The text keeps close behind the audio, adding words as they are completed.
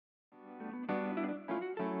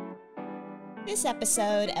This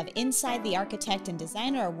episode of Inside the Architect and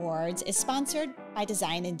Designer Awards is sponsored by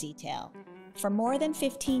Design in Detail. For more than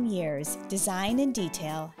 15 years, Design in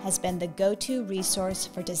Detail has been the go-to resource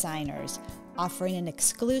for designers, offering an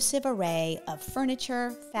exclusive array of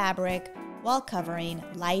furniture, fabric, wall covering,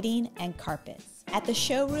 lighting, and carpets. At the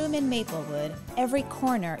showroom in Maplewood, every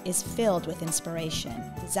corner is filled with inspiration.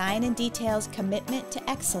 Design in Detail's commitment to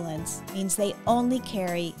excellence means they only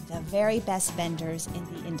carry the very best vendors in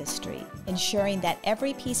the industry, ensuring that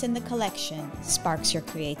every piece in the collection sparks your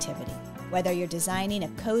creativity. Whether you're designing a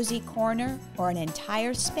cozy corner or an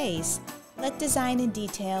entire space, let Design in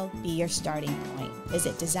Detail be your starting point.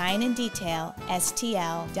 Visit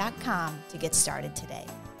designindetailstl.com to get started today.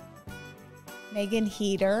 Meghan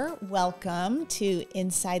Heeter, welcome to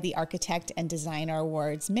Inside the Architect and Designer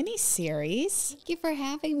Awards mini-series. Thank you for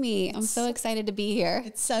having me. I'm so excited to be here.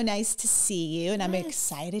 It's so nice to see you, and I'm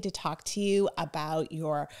excited to talk to you about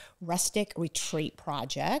your rustic retreat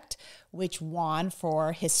project, which won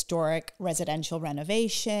for historic residential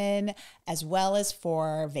renovation as well as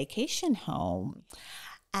for vacation home.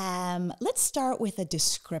 Let's start with a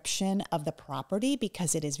description of the property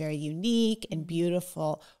because it is very unique and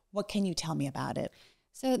beautiful. What can you tell me about it?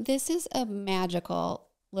 So this is a magical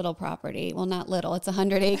little property. Well, not little, it's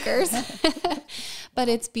 100 acres, but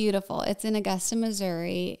it's beautiful. It's in Augusta,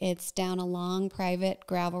 Missouri. It's down a long private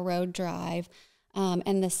gravel road drive,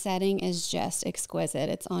 and the setting is just exquisite.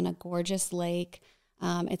 It's on a gorgeous lake.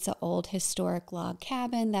 It's an old historic log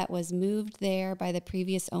cabin that was moved there by the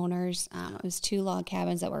previous owners. It was 2 log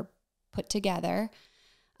cabins that were put together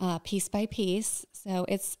piece by piece. So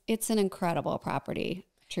it's an incredible property.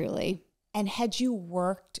 Truly. And had you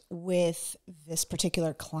worked with this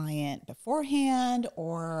particular client beforehand,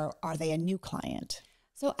 or are they a new client?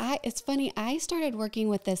 So it's funny, I started working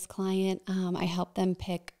with this client. I helped them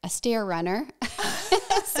pick a stair runner.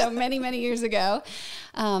 So many, many years ago.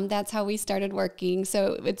 That's how we started working.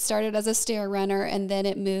 So it started as a stair runner, and then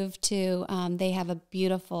it moved to, they have a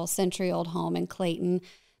beautiful century-old home in Clayton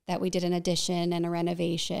that we did an addition and a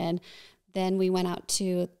renovation. Then we went out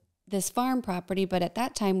to this farm property, but at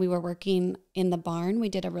that time we were working in the barn. We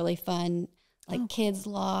did a really fun kids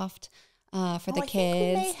loft for the kids. I think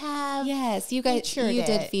we may have yes, you did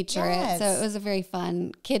feature it. So it was a very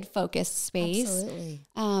fun kid focused space. Absolutely.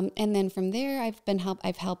 And then from there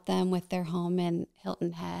I've helped them with their home in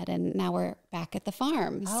Hilton Head, and now we're back at the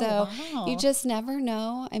farm. Wow. You just never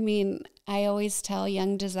know. I mean, I always tell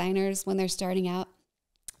young designers when they're starting out,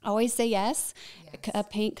 always say yes. A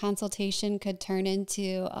paint consultation could turn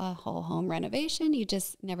into a whole home renovation. You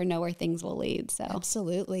just never know where things will lead. So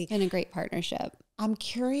absolutely. It's been a great partnership. I'm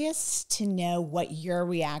curious to know what your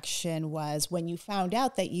reaction was when you found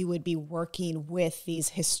out that you would be working with these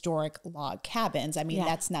historic log cabins. I mean,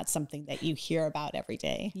 that's not something that you hear about every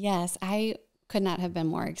day. Yes, I could not have been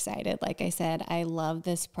more excited. Like I said, I love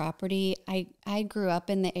this property. I grew up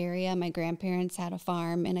in the area. My grandparents had a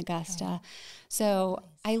farm in Augusta. So nice.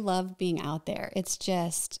 I love being out there. It's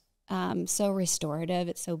just so restorative.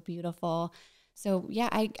 It's so beautiful. So yeah,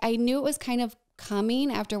 I knew it was kind of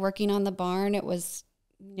coming after working on the barn. It was,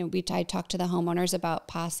 I talked to the homeowners about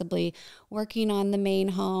possibly working on the main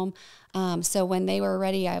home. So when they were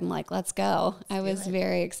ready, I'm like, let's go. I was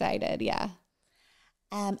very excited. Yeah.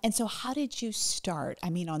 And so how did you start? I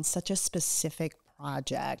mean, on such a specific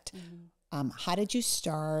project, how did you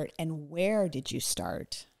start and where did you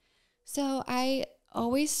start? So I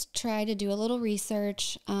always try to do a little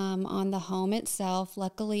research on the home itself.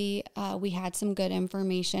 Luckily, we had some good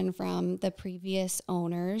information from the previous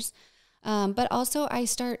owners. But also I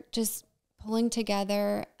start just pulling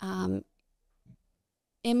together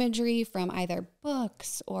imagery from either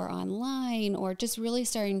books or online, or just really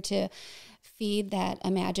starting to feed that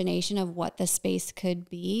imagination of what the space could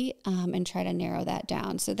be, and try to narrow that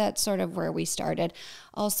down. So that's sort of where we started.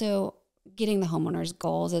 Also, getting the homeowner's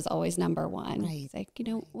goals is always number one. Right. It's like,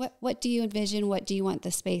 what do you envision? What do you want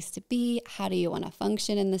the space to be? How do you want to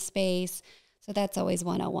function in the space? So that's always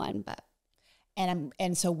 101. But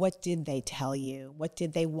And so what did they tell you? What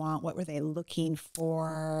did they want? What were they looking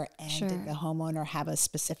for? And did the homeowner have a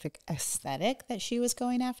specific aesthetic that she was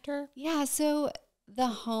going after? Yeah, so the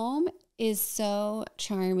home is so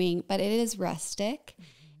charming, but it is rustic.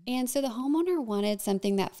 And so the homeowner wanted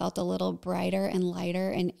something that felt a little brighter and lighter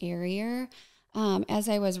and airier. As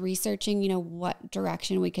I was researching, what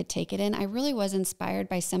direction we could take it in, I really was inspired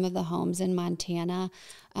by some of the homes in Montana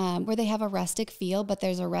where they have a rustic feel, but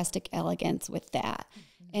there's a rustic elegance with that.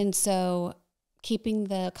 And so keeping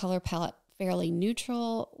the color palette fairly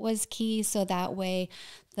neutral was key. So that way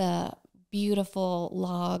the beautiful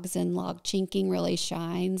logs and log chinking really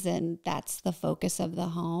shines, and that's the focus of the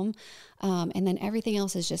home. And then everything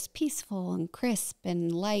else is just peaceful and crisp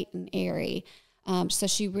and light and airy. So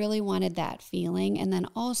she really wanted that feeling. And then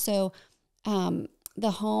also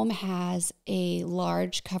the home has a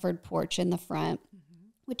large covered porch in the front,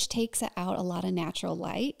 which takes out a lot of natural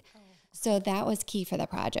light. So that was key for the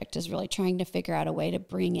project, is really trying to figure out a way to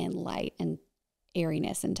bring in light and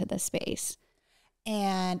airiness into the space.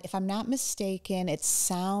 And if I'm not mistaken, it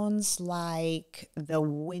sounds like the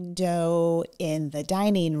window in the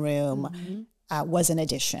dining room was an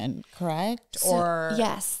addition, correct?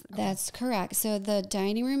 Yes, that's correct. So the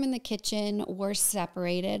dining room and the kitchen were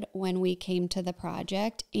separated when we came to the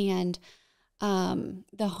project. And the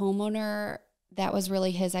homeowner, that was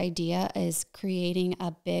really his idea, is creating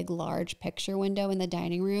a big, large picture window in the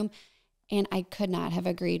dining room. And I could not have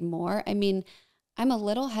agreed more. I mean, I'm a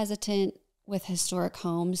little hesitant with historic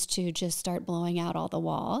homes to just start blowing out all the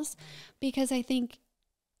walls, because I think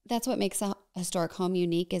that's what makes a historic home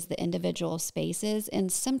unique, is the individual spaces.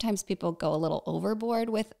 And sometimes people go a little overboard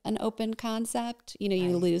with an open concept. You know,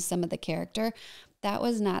 you lose some of the character. That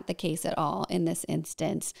was not the case at all in this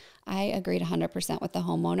instance. I agreed 100% with the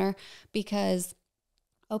homeowner, because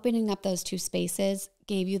opening up those two spaces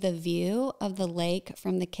gave you the view of the lake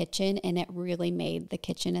from the kitchen, and it really made the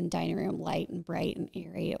kitchen and dining room light and bright and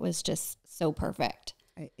airy. It was just so perfect.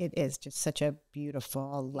 It is just such a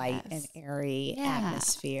beautiful, light and airy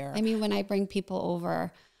atmosphere. I mean, when I bring people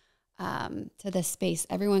over to this space,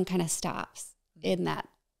 everyone kind of stops in that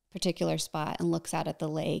particular spot and looks out at the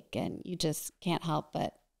lake, and you just can't help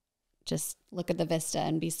but just look at the vista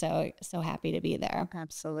and be so happy to be there.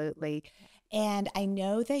 Absolutely. And I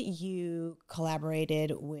know that you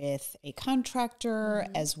collaborated with a contractor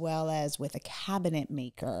as well as with a cabinet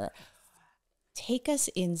maker. Take us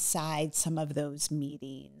inside some of those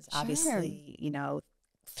meetings. Sure. Obviously, you know,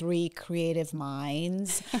 3 creative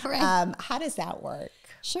minds. Right. How does that work?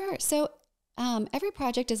 Sure. So every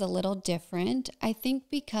project is a little different. I think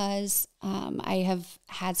because I have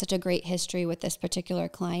had such a great history with this particular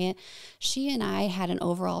client, she and I had an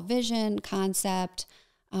overall vision, concept.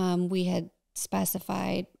 We had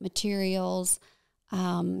specified materials,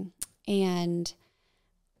 and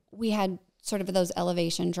we had sort of those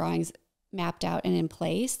elevation drawings mapped out and in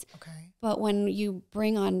place. Okay. But when you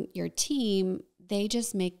bring on your team, they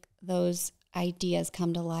just make those ideas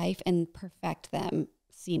come to life and perfect them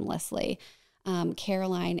seamlessly.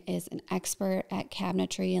 Caroline is an expert at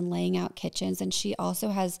cabinetry and laying out kitchens, and she also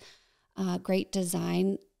has a great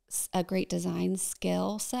design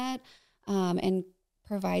skill set, and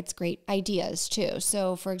provides great ideas too.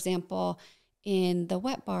 So for example, in the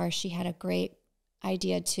wet bar, she had a great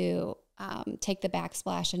idea to take the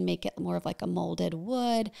backsplash and make it more of like a molded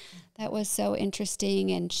wood. That was so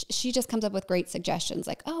interesting. And she just comes up with great suggestions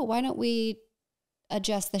like, oh, why don't we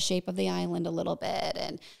adjust the shape of the island a little bit?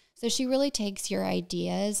 And so she really takes your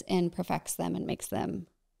ideas and perfects them and makes them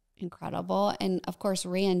incredible. And of course,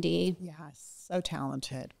 Randy. Yes, so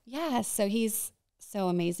talented. Yes, so he's so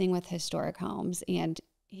amazing with historic homes. And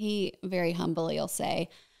he very humbly will say,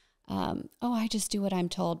 oh, I just do what I'm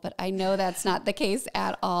told. But I know that's not the case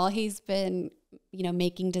at all. He's been, you know,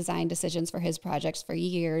 making design decisions for his projects for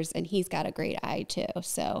years, and he's got a great eye too.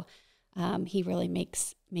 So he really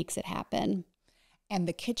makes it happen. And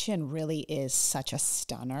the kitchen really is such a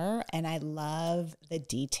stunner. And I love the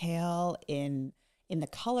detail in the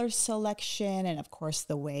color selection, and of course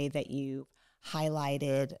the way that you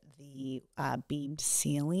highlighted the beamed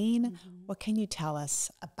ceiling. Mm-hmm. What can you tell us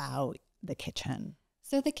about the kitchen?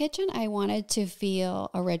 So the kitchen, I wanted to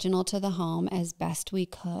feel original to the home as best we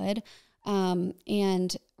could.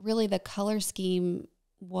 And really the color scheme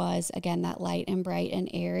was, again, that light and bright and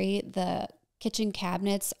airy. The kitchen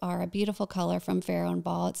cabinets are a beautiful color from Farrow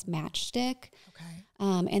Ball. It's matchstick. Okay.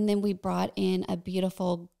 And then we brought in a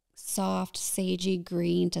beautiful soft sagey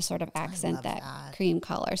green to sort of accent that cream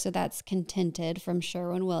color. So that's Contented from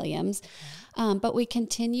Sherwin-Williams. Okay. But we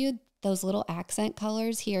continued those little accent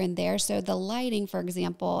colors here and there. So the lighting, for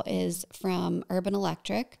example, is from Urban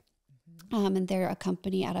Electric. Mm-hmm. And they're a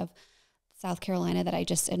company out of South Carolina that I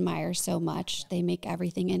just admire so much. They make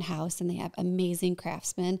everything in-house, and they have amazing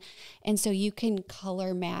craftsmen. And so you can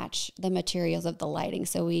color match the materials of the lighting.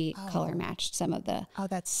 So we color matched some of the... Oh,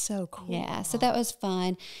 that's so cool. Yeah, so that was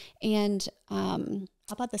fun. And how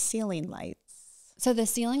about the ceiling lights? So the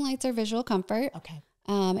ceiling lights are Visual Comfort. Okay.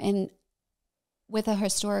 And with a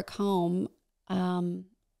historic home,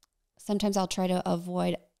 sometimes I'll try to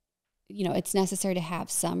avoid, you know, it's necessary to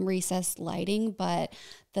have some recessed lighting, but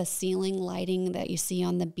the ceiling lighting that you see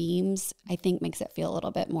on the beams, I think makes it feel a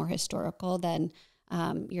little bit more historical than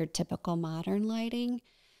your typical modern lighting.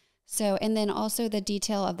 So, and then also the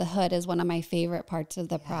detail of the hood is one of my favorite parts of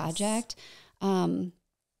the project.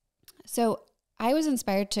 So I was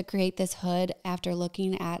inspired to create this hood after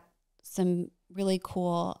looking at some really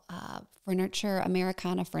cool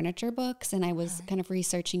Americana furniture books, and I was kind of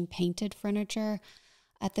researching painted furniture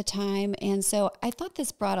at the time. And so I thought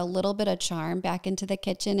this brought a little bit of charm back into the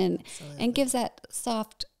kitchen and gives that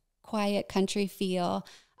soft, quiet country feel.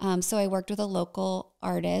 So I worked with a local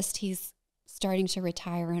artist. He's starting to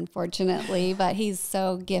retire, unfortunately, but he's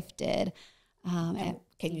so gifted. Can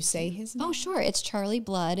you say his name? Oh, sure. It's Charlie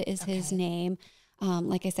Blood is his name.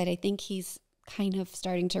 Like I said, I think he's kind of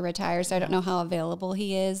starting to retire, so I don't know how available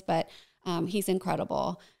he is, but he's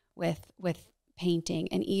incredible with painting,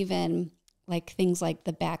 and even like things like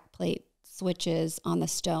the backplate switches on the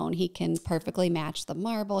stone. He can perfectly match the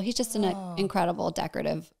marble. He's just an incredible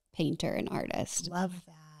decorative painter and artist. Love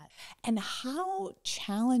that. And how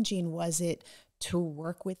challenging was it to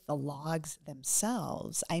work with the logs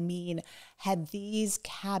themselves? I mean, had these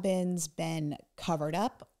cabins been covered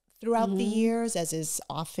up throughout the years, as is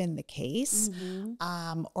often the case,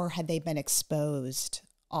 or had they been exposed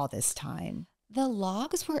all this time? The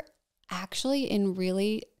logs were actually in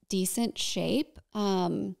really decent shape.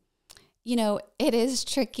 You know, it is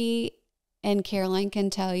tricky, and Caroline can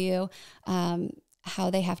tell you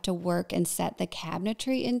how they have to work and set the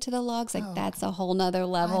cabinetry into the logs. Like that's a whole nother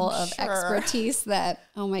level of expertise that,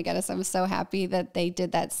 oh my goodness, I'm so happy that they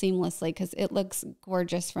did that seamlessly because it looks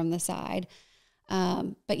gorgeous from the side.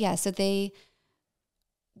 But yeah, so they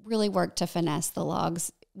really worked to finesse the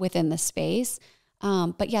logs within the space.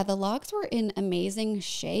 But yeah, the logs were in amazing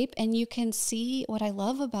shape, and you can see what I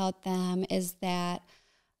love about them is that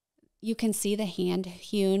you can see the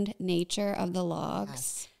hand-hewn nature of the logs.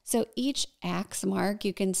 Yes. So each axe mark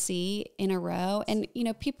you can see in a row. And, you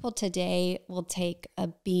know, people today will take a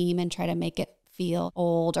beam and try to make it feel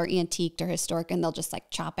old or antiqued or historic, and they'll just like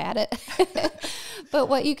chop at it. But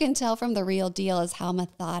what you can tell from the real deal is how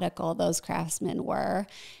methodical those craftsmen were.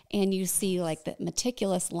 And you see like the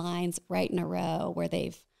meticulous lines right in a row where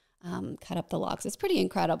they've cut up the logs. It's pretty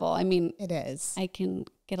incredible. I mean, it is. I can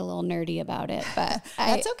get a little nerdy about it, but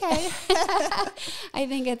that's okay. I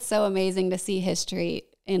think it's so amazing to see history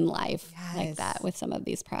in life like Yes. that with some of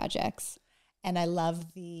these projects. And I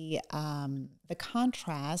love the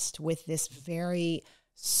contrast with this very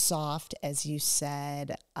soft, as you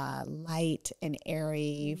said, light and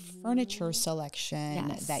airy furniture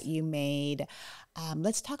selection that you made.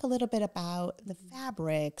 Let's talk a little bit about the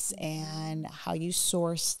fabrics and how you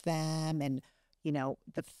sourced them, and you know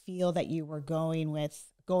the feel that you were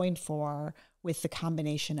going for with the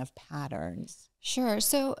combination of patterns. Sure.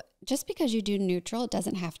 So just because you do neutral, it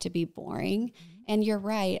doesn't have to be boring. And you're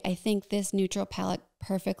right. I think this neutral palette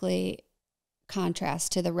perfectly contrasts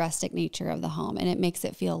to the rustic nature of the home, and it makes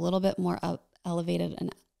it feel a little bit more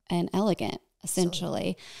elevated and elegant,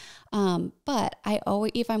 essentially. But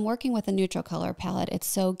if I'm working with a neutral color palette, it's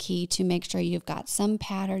so key to make sure you've got some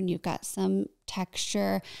pattern, you've got some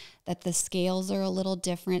texture, that the scales are a little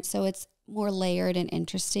different. So it's more layered and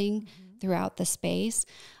interesting throughout the space.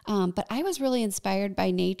 But I was really inspired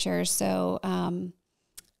by nature. So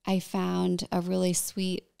I found a really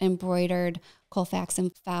sweet embroidered Colfax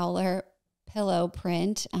and Fowler pillow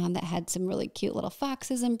print that had some really cute little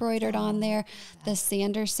foxes embroidered on there. The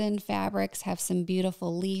Sanderson fabrics have some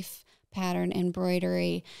beautiful leaf pattern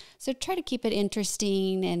embroidery. So try to keep it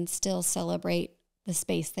interesting and still celebrate the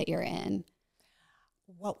space that you're in.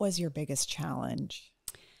 What was your biggest challenge?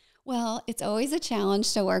 Well, it's always a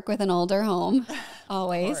challenge to work with an older home,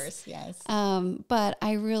 always. Of course, yes. But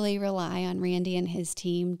I really rely on Randy and his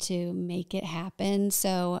team to make it happen.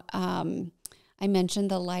 So I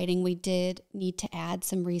mentioned the lighting. We did need to add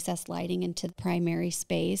some recessed lighting into the primary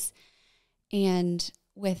space. And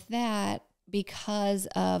with that, because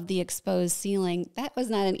of the exposed ceiling, that was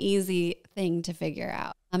not an easy thing to figure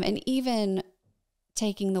out. And even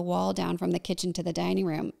taking the wall down from the kitchen to the dining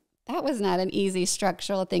room, that was not an easy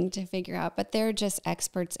structural thing to figure out, but they're just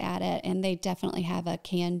experts at it, and they definitely have a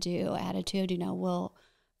can-do attitude. You know, we'll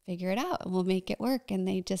figure it out and we'll make it work, and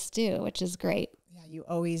they just do, which is great. Yeah, you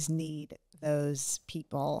always need those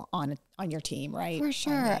people on your team, right? For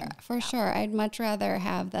sure, sure. I'd much rather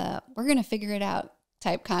have the we're going to figure it out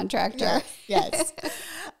type contractor. Yes.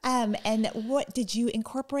 And what did you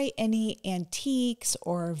incorporate any antiques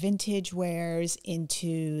or vintage wares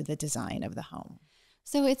into the design of the home?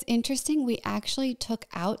 So it's interesting. We actually took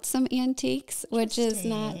out some antiques, which is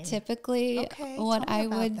not typically what I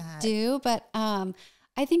would do. But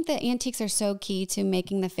I think the antiques are so key to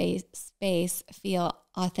making the space feel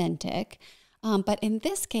authentic. But in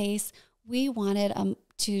this case, We wanted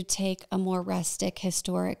to take a more rustic,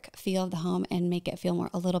 historic feel of the home and make it feel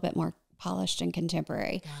a little bit more polished and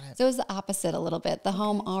contemporary. So it was the opposite a little bit. The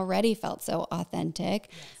home already felt so authentic.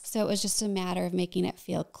 Yes. So it was just a matter of making it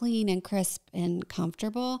feel clean and crisp and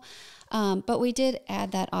comfortable. But we did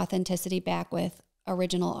add that authenticity back with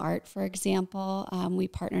original art, for example. We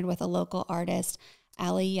partnered with a local artist,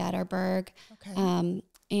 Ali Yetterberg.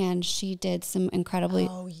 And she did some incredibly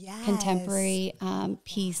contemporary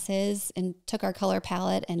pieces and took our color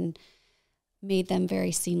palette and made them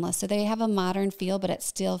very seamless. So they have a modern feel, but it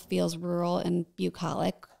still feels rural and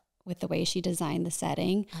bucolic with the way she designed the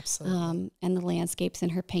setting. Absolutely. And the landscapes in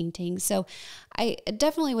her paintings. So I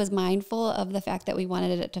definitely was mindful of the fact that we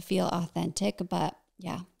wanted it to feel authentic, but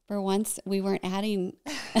yeah, for once we weren't adding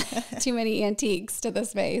too many antiques to the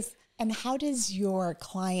space. And how does your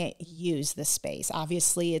client use the space?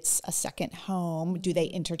 Obviously, it's a second home. Do they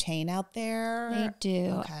entertain out there? They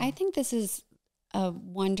do. Okay. I think this is a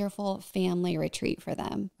wonderful family retreat for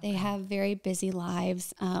them. They have very busy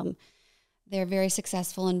lives. They're very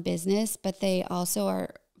successful in business, but they also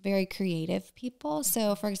are very creative people.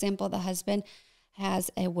 So, for example, the husband has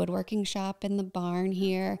a woodworking shop in the barn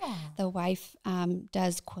here. The wife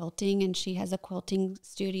does quilting, and she has a quilting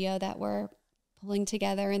studio that we're pulling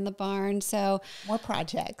together in the barn. So more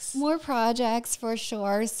projects for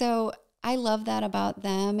sure. So I love that about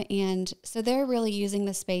them. And so they're really using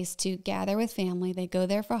the space to gather with family. They go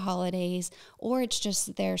there for holidays, or it's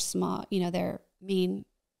just their small, their main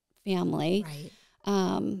family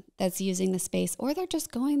that's using the space, or they're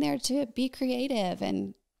just going there to be creative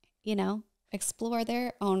and, explore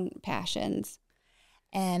their own passions.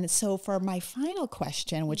 And so for my final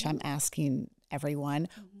question, which I'm asking everyone,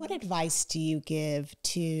 what advice do you give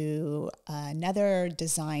to another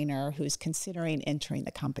designer who's considering entering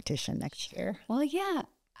the competition next year? Well, yeah,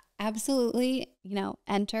 absolutely.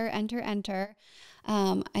 Enter.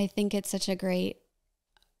 I think it's such a great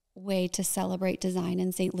way to celebrate design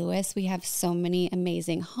in St. Louis. We have so many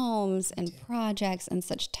amazing homes and projects and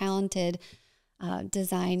such talented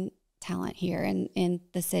design talent here in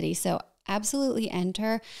the city. So absolutely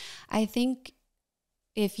enter. I think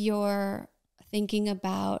if you're thinking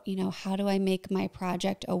about, how do I make my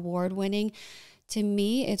project award winning? To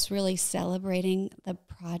me, it's really celebrating the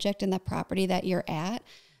project and the property that you're at.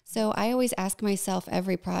 So I always ask myself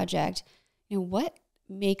every project, what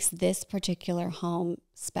makes this particular home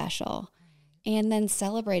special? And then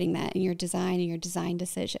celebrating that in your design and your design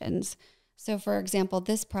decisions. So for example,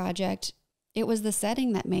 this project, it was the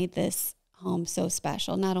setting that made this home so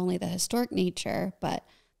special, not only the historic nature, but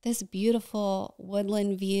this beautiful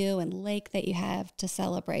woodland view and lake that you have to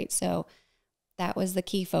celebrate. So that was the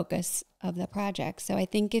key focus of the project. So I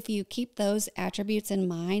think if you keep those attributes in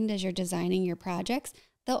mind as you're designing your projects,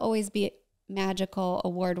 they'll always be magical,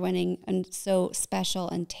 award-winning, and so special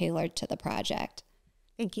and tailored to the project.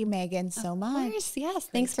 Thank you, Meghan, so much. Of course, yes.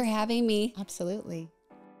 Thanks for having me. Absolutely.